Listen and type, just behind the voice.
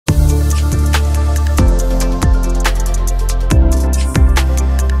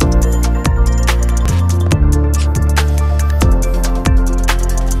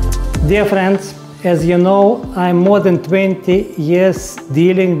Dear friends, as you know, I'm more than 20 years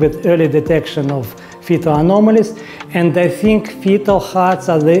dealing with early detection of fetal anomalies, and I think fetal hearts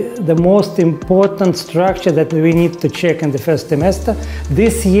are the most important structure that we need to check in the first trimester.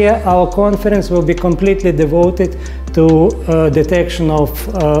 This year our conference will be completely devoted to detection of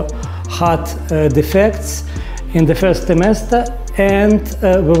heart defects in the first trimester, and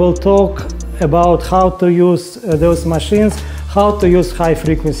we will talk about how to use those machines, how to use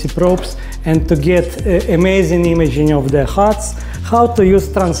high-frequency probes and to get amazing imaging of the hearts, how to use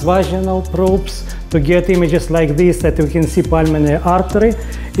transvaginal probes to get images like this that we can see pulmonary artery.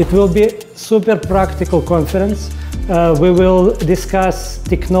 It will be a super practical conference. We will discuss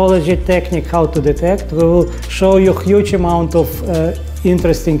technology, technique, how to detect. We will show you a huge amount of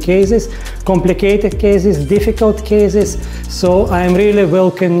interesting cases, complicated cases, difficult cases. So I'm really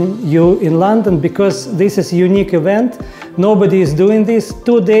welcoming you in London because this is a unique event. Nobody is doing this.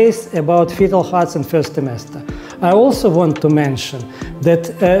 2 days about fetal hearts in first trimester. I also want to mention that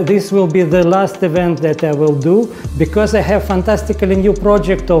this will be the last event that I will do because I have a fantastically new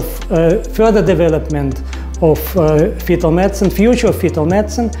project of further development of fetal medicine, future of fetal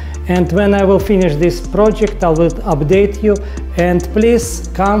medicine. And when I will finish this project, I will update you. And please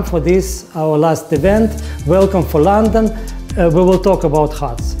come for this, our last event. Welcome for London. We will talk about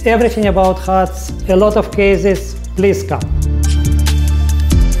hearts. Everything about hearts, a lot of cases. Please come.